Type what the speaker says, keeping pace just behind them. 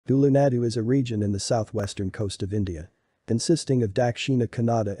Tulunadu is a region in the southwestern coast of India, consisting of Dakshina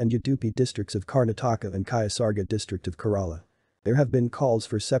Kannada and Udupi districts of Karnataka and Kayasarga district of Kerala. There have been calls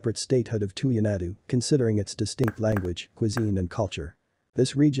for separate statehood of Tulunadu, considering its distinct language, cuisine and culture.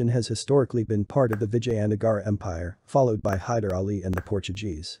 This region has historically been part of the Vijayanagara Empire, followed by Hyder Ali and the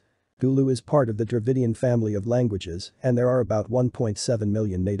Portuguese. Tulu is part of the Dravidian family of languages, and there are about 1.7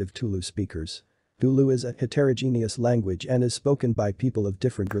 million native Tulu speakers. Tulu is a heterogeneous language and is spoken by people of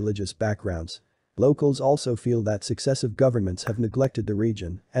different religious backgrounds. Locals also feel that successive governments have neglected the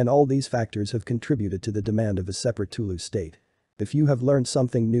region, and all these factors have contributed to the demand of a separate Tulu state. If you have learned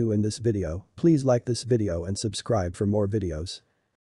something new in this video, please like this video and subscribe for more videos.